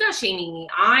choosing, she's not shaming me.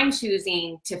 I'm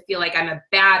choosing to feel like I'm a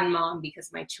bad mom because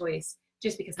of my choice,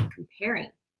 just because I'm comparing.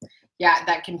 Yeah,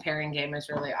 that comparing game is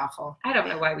really awful. I don't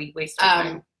know why we waste our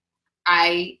time.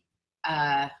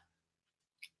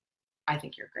 I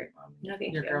think you're a great mom. No,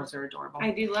 thank Your you. girls are adorable.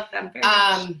 I do love them very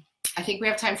much. I think we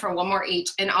have time for one more each.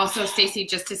 And also, Stacey,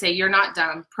 just to say, you're not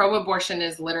dumb. Pro-abortion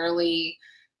is literally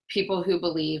people who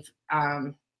believe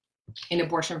in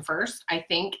abortion first. I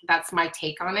think that's my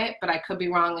take on it, but I could be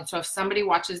wrong. And so if somebody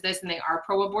watches this and they are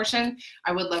pro-abortion,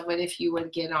 I would love it if you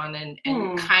would get on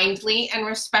and kindly and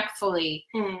respectfully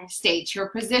state your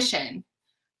position.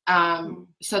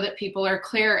 So that people are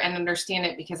clear and understand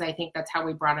it, because I think that's how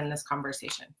we brought in this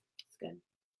conversation. Good.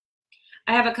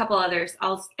 I have a couple others.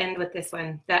 I'll end with this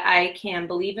one, that I can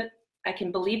believe it. I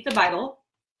can believe the Bible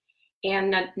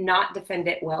and not defend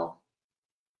it well.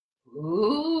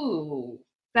 Ooh.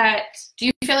 That. Do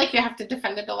you feel like you have to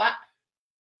defend it a lot?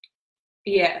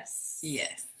 Yes.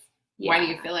 Yes. Yeah. Why do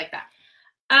you feel like that?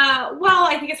 Well,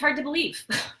 I think it's hard to believe.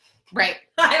 Right.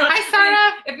 Hi,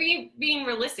 Sarah. If being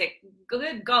realistic,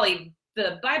 good golly,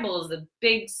 the Bible is a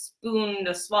big spoon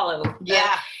to swallow.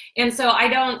 Yeah. And so I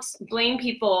don't blame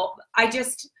people. I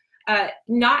just,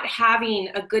 not having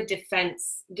a good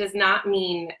defense does not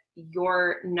mean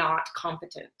you're not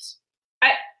competent.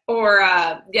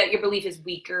 Your belief is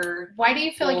weaker. Why do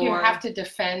you feel like you have to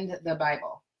defend the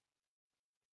Bible?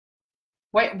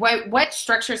 What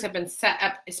structures have been set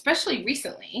up, especially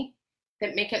recently,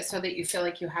 that make it so that you feel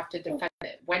like you have to defend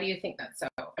it? Why do you think that's so?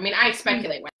 I mean, I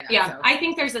speculate why that's so. I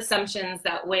think there's assumptions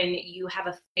that when you have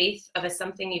a faith of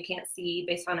something you can't see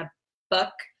based on a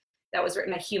book that was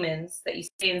written by humans, that you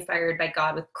stay inspired by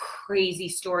God with crazy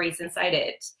stories inside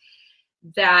it,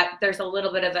 that there's a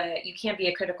little bit of you can't be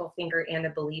a critical thinker and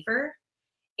a believer.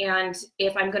 And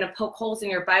if I'm going to poke holes in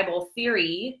your Bible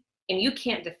theory and you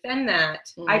can't defend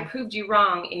that, I proved you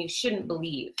wrong and you shouldn't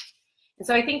believe. And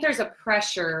so I think there's a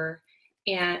pressure,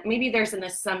 and maybe there's an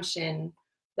assumption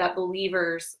that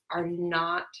believers are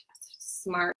not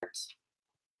smart,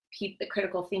 the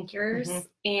critical thinkers.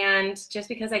 And just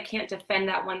because I can't defend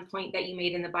that one point that you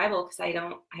made in the Bible, because I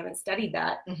haven't studied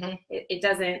that, it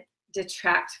doesn't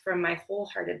detract from my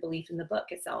wholehearted belief in the book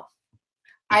itself.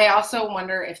 I also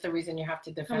wonder if the reason you have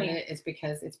to defend it is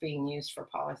because it's being used for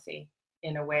policy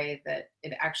in a way that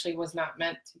it actually was not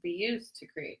meant to be used to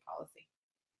create policy.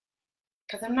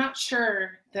 Because I'm not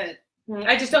sure that.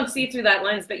 I just don't see through that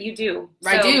lens, but you do.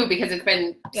 So, I do, because it's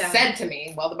been said to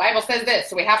me, well, the Bible says this,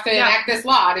 so we have to enact this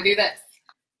law to do this.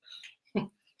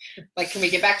 Like, can we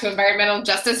get back to environmental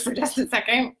justice for just a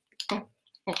second?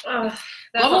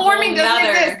 Global warming doesn't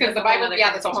exist because the Bible,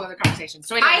 that's a whole other conversation.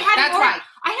 So anyway, I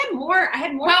had more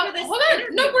well, for this. Hold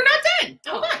on. No, we're not done.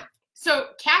 Hold on. So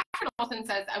Catherine Olson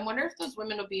says, I wonder if those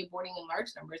women would be aborting in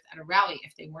large numbers at a rally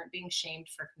if they weren't being shamed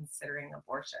for considering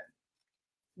abortion.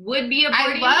 Would be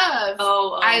aborting?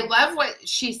 I love what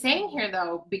she's saying here,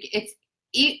 though.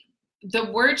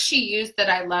 The word she used that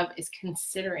I love is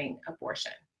considering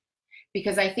abortion.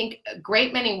 Because I think a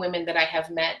great many women that I have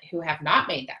met who have not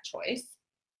made that choice,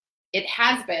 it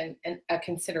has been a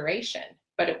consideration.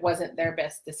 but it wasn't their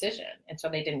best decision. And so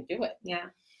they didn't do it. Yeah.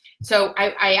 So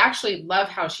I actually love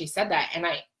how she said that. And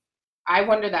I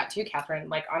wonder that too, Catherine.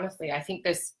 Like, honestly, I think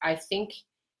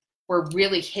we're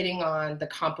really hitting on the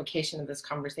complication of this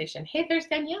conversation. Hey, there's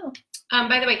Danielle.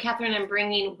 By the way, Catherine, I'm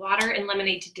bringing water and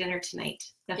lemonade to dinner tonight.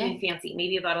 Nothing fancy,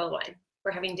 maybe a bottle of wine.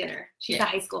 We're having dinner. She's a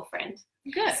high school friend.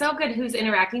 Good. So good who's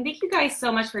interacting. Thank you guys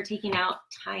so much for taking out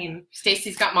time.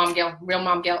 Stacy's got mom guilt, real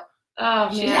mom guilt. Oh,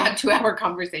 She had a 2-hour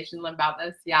conversation about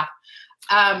this. Yeah.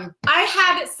 I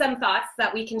had some thoughts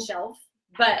that we can shelve,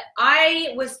 but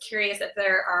I was curious if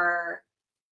there are,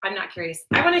 I'm not curious.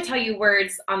 I want to tell you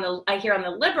words I hear on the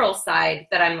liberal side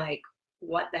that I'm like,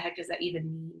 what the heck does that even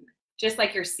mean? Just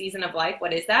like your season of life.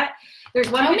 What is that? There's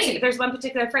one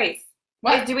particular phrase.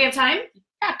 What? Do we have time?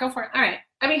 Yeah, go for it. All right.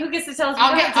 I mean, who gets to tell us?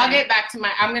 I'll get back to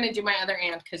I'm going to do my other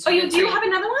and. Oh, you do have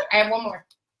another one? I have one more.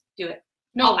 Do it.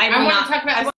 No, I want not to talk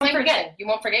about I won't language. forget. You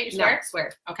won't forget? You swear? No,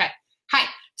 swear. Okay. Hi.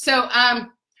 So,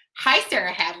 hi,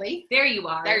 Sarah Hadley. There you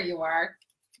are. There you are.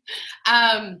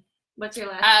 What's your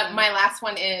last one? My last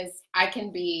one is I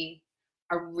can be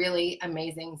a really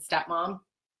amazing stepmom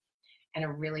and a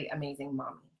really amazing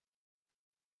mommy.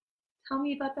 Tell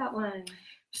me about that one.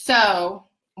 So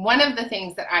one of the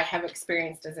things that I have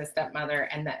experienced as a stepmother,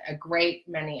 and that a great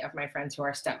many of my friends who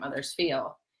are stepmothers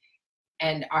feel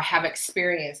and have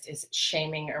experienced, is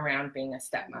shaming around being a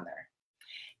stepmother.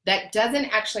 That doesn't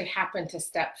actually happen to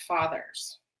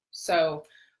stepfathers. So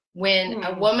when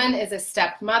a woman is a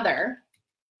stepmother,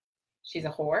 she's a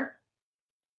whore,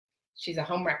 she's a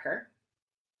homewrecker,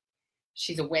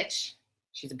 she's a witch,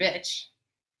 she's a bitch,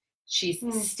 she's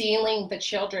stealing the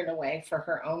children away for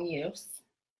her own use.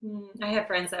 I have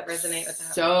friends that resonate with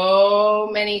that. So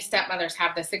many stepmothers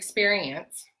have this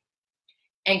experience.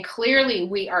 And clearly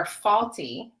we are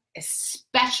faulty,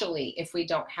 especially if we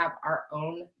don't have our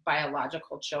own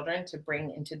biological children to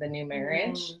bring into the new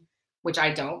marriage, which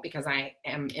I don't because I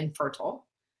am infertile.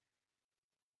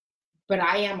 But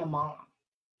I am a mom.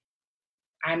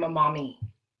 I'm a mommy.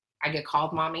 I get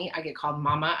called mommy. I get called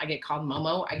mama. I get called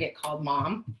momo. I get called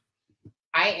mom.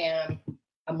 I am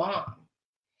a mom.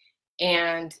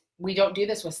 And we don't do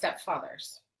this with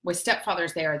stepfathers. With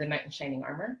stepfathers, they are the knight in shining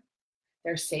armor.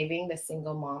 They're saving the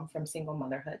single mom from single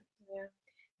motherhood. Yeah.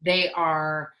 They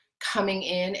are coming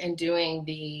in and doing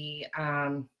the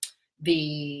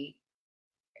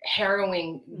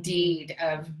harrowing deed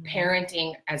of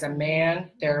parenting as a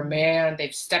man. They're a man.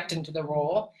 They've stepped into the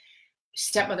role.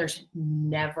 Stepmothers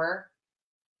never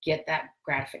get that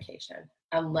gratification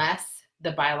unless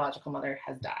the biological mother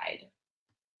has died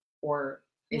or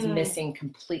is missing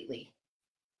completely.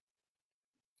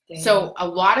 Damn. So a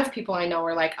lot of people I know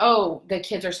are like, oh, the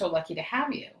kids are so lucky to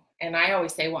have you. And I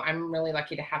always say, well, I'm really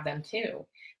lucky to have them too.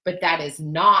 But that is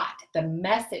not the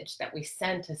message that we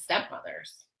send to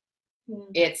stepmothers.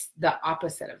 It's the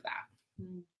opposite of that.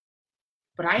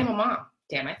 But I am a mom,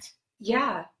 damn it.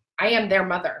 Yeah. I am their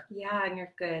mother. Yeah, and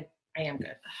you're good. I am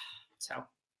good. So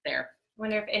there. I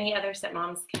wonder if any other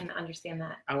stepmoms can understand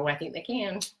that. Oh, I think they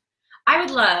can. I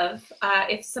would love,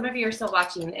 if some of you are still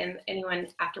watching and anyone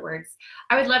afterwards,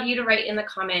 I would love you to write in the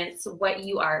comments what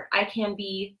you are. I can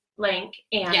be blank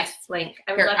and blank.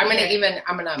 I would love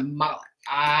I'm gonna model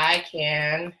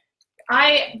it.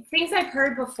 Things I've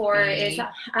heard before is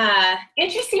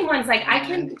interesting ones like I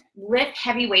can lift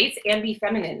heavy weights and be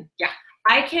feminine. Yeah.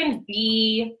 I can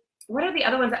be, what are the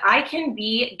other ones? I can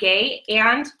be gay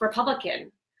and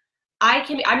Republican. I've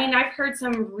heard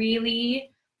some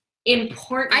really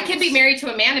important. I can be married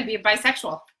to a man and be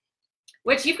bisexual.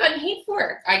 Which you've gotten heat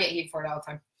for. I get heat for it all the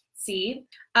time. See?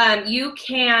 You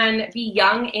can be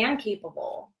young and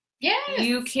capable. Yes.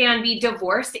 You can be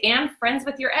divorced and friends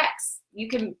with your ex. You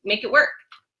can make it work.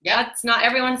 Yeah. That's not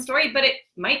everyone's story, but it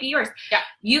might be yours. Yeah.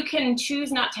 You can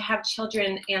choose not to have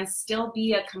children and still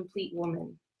be a complete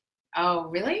woman. Oh,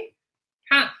 really?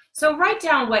 Huh. So write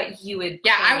down what you would.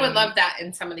 Yeah, I would love that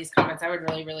in some of these comments. I would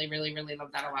really, really, really, really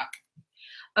love that a lot.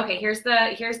 Okay, here's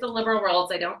the liberal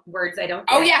words I don't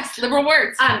get. Oh yes, liberal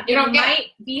words. It might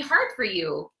be hard for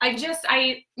you.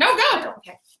 No, go.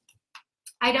 Okay.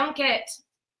 I don't get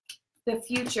the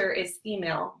future is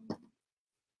female.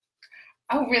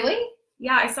 Oh, really?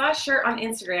 Yeah, I saw a shirt on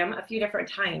Instagram a few different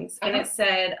times, and it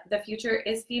said the future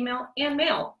is female and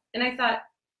male. And I thought,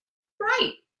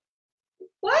 right,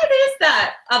 what is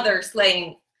that other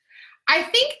slang? I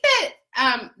think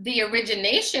that the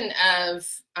origination of,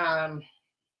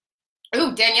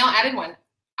 Danielle added one.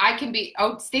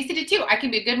 Stacy did too. I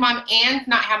can be a good mom and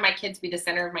not have my kids be the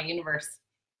center of my universe.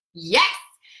 Yes.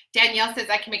 Danielle says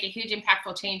I can make a huge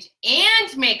impactful change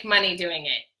and make money doing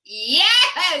it. Yes.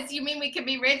 Yes, you mean we can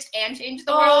be rich and change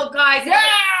the Oh, world? guys,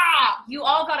 Yeah! you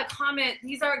all got to comment.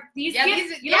 These gifts, you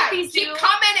know yeah, what these keep do?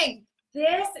 commenting.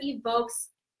 This evokes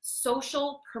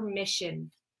social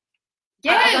permission.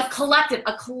 Yes. A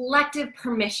collective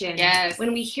permission. Yes.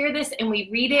 When we hear this and we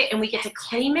read it and we get to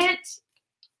claim it,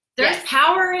 there's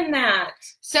power in that.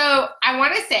 So I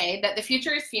want to say that The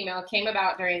Future is Female came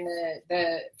about during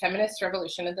the feminist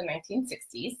revolution of the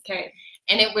 1960s. Okay.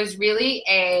 And it was really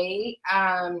I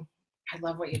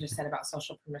love what you just said about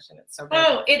social permission. It's so good.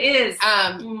 Oh, it is.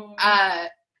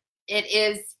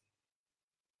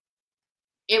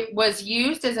 It was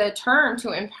used as a term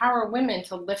to empower women,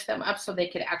 to lift them up so they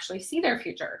could actually see their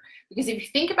future. Because if you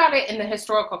think about it in the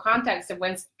historical context of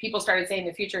when people started saying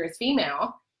the future is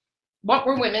female, what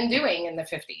were women doing in the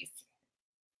 50s?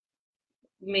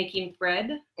 Making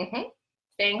bread. Mm-hmm.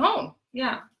 Staying home.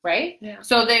 Yeah. Right? Yeah.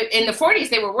 So in the 40s,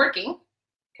 they were working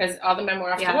because all the men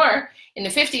were off to war. In the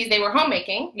 50s, they were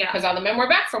homemaking because all the men were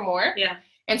back from war. Yeah.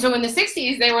 And so in the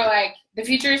 60s, they were like, the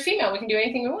future is female. We can do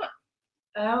anything we want.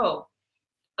 Oh.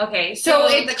 Okay. So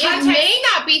it may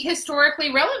not be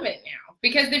historically relevant now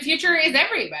because the future is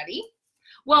everybody.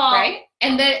 Well, right?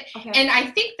 And and I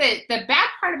think that the bad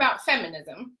part about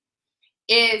feminism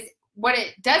is what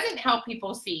it doesn't help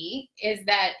people see is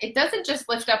that it doesn't just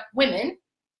lift up women,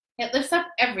 it lifts up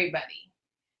everybody.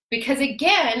 Because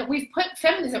again, we've put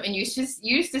feminism, and you just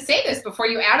used to say this before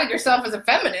you outed yourself as a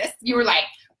feminist, you were like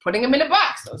putting them in a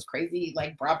box, those crazy,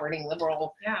 like bra-burning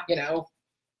liberal,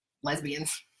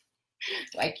 lesbians.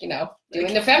 Like,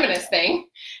 doing the feminist thing.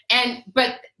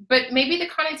 But maybe the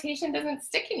connotation doesn't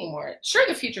stick anymore. Sure,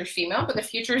 the future is female, but the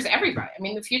future is everybody. I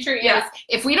mean, the future is,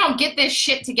 if we don't get this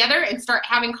shit together and start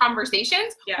having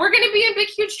conversations, we're going to be in big,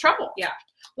 huge trouble. Yeah.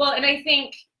 Well, and I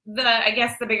think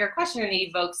the bigger question it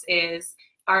evokes is,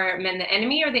 are men the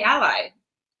enemy or the ally?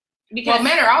 Because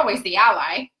men are always the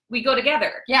ally. We go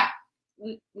together. Yeah.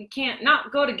 We can't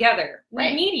not go together.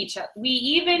 We need each other. We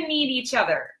even need each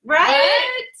other.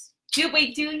 Right? Do you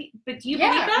believe that?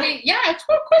 Of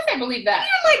course I believe that.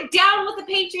 You're like down with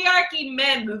the patriarchy,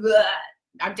 men. Blah.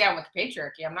 I'm down with the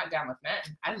patriarchy. I'm not down with men.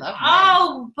 I love men.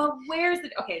 Oh, but where's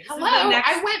the hello?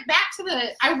 I went back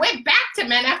to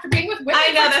men after being with women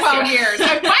for 12 years.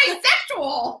 I'm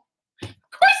bisexual. Of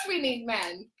course we need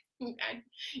men.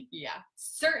 Yeah.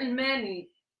 Certain men,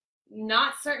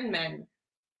 not certain men.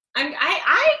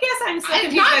 I guess I'm so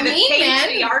confused by the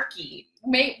patriarchy.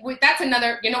 That's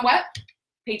another. You know what?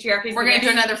 Patriarchy. We're going to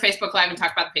do another Facebook Live and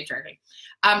talk about the patriarchy.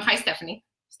 Hi, Stephanie.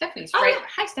 Stephanie's right.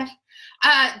 Hi, Steph.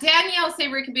 Danielle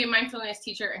Savory can be a mindfulness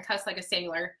teacher and cuss like a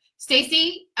sailor.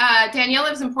 Stacy, Danielle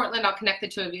lives in Portland. I'll connect the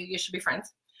two of you. You should be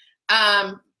friends.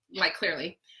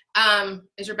 Clearly.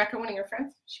 Is Rebecca one of your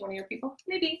friends? Is she one of your people?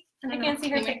 Maybe. I can't see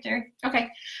her picture. Okay.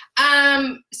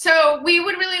 So we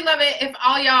would really love it if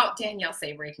all y'all, Danielle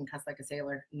Savory can cuss like a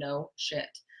sailor. No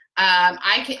shit.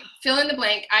 I can fill in the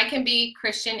blank. I can be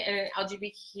Christian and an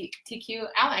LGBTQ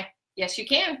ally. Yes, you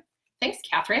can. Thanks,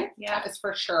 Catherine. Yeah. That is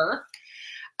for sure.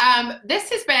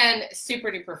 This has been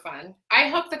super duper fun. I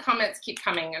hope the comments keep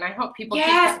coming, and I hope people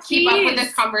keep up with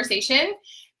this conversation,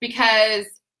 because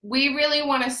we really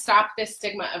want to stop this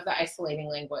stigma of the isolating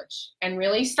language and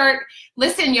really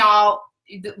listen, y'all,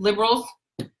 liberals,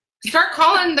 start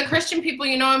calling the Christian people,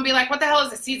 and be like, what the hell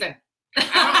is a season? I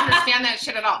don't understand that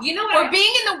shit at all. Or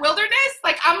being in the wilderness,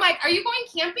 I'm like, are you going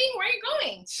camping? Where are you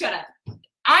going? Shut up.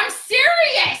 I'm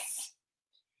serious.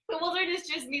 The wilderness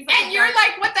just means and you're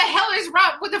like, what the hell is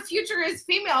wrong? Well, the future is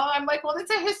female. I'm like, well,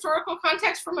 it's a historical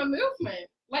context from a movement.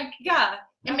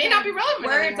 It may not be relevant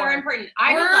Words are important.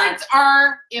 Words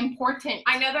are important.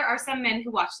 I know there are some men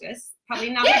who watch this, probably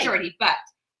not the majority, but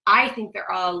I think there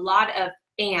are a lot of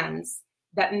ands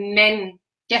that men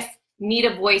need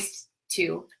a voice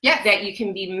to. Yes. That you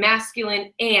can be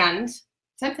masculine and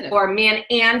sensitive, or man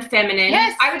and feminine.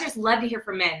 Yes. I would just love to hear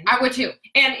from men. I would too.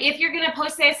 And if you're going to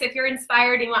post this, if you're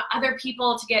inspired and want other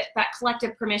people to get that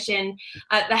collective permission,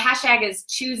 the hashtag is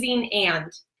choosing and,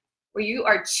 where you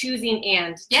are choosing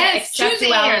and to accept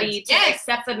duality, to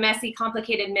accept the messy,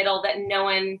 complicated middle that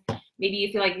maybe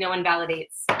you feel like no one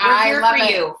validates. We're here for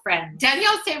you, friend.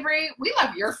 Danielle Savory, we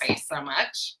love your face so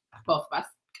much, both of us,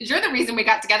 because you're the reason we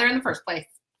got together in the first place.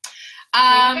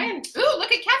 Ooh,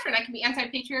 look at Catherine. I can be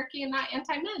anti-patriarchy and not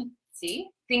anti-men. See?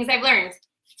 Things I've learned.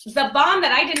 The bomb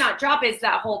that I did not drop is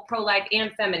that whole pro-life and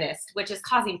feminist, which is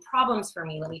causing problems for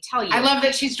me, let me tell you. I love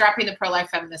that she's dropping the pro-life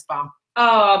feminist bomb.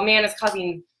 Oh, man, it's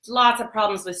causing lots of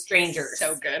problems with strangers.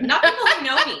 So good. Not people who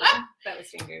know me, but with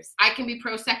strangers. I can be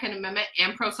pro-Second Amendment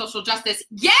and pro-social justice.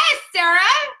 Yes, Sarah!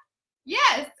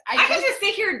 Yes. I could just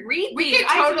sit here and read we these. could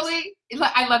totally.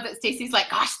 I love that Stacy's like,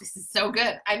 gosh, this is so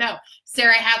good. I know.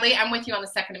 Sarah Hadley, I'm with you on the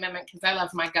Second Amendment because I love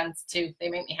my guns too. They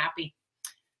make me happy.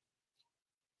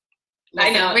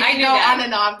 Listen, I know. We I can knew go that. on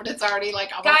and on, but it's already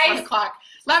like almost Guys, 1 o'clock.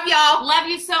 Love y'all. Love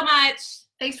you so much.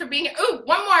 Thanks for being here. Ooh,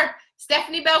 one more.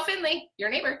 Stephanie Bell Finley, your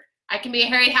neighbor. I can be a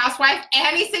harried housewife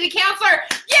and a city councilor.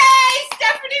 Yay,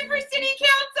 Stephanie for city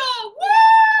council.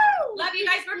 Woo! Love you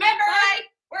guys. Remember,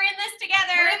 we're in this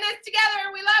together. We're in this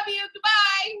together. We love you.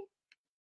 Goodbye.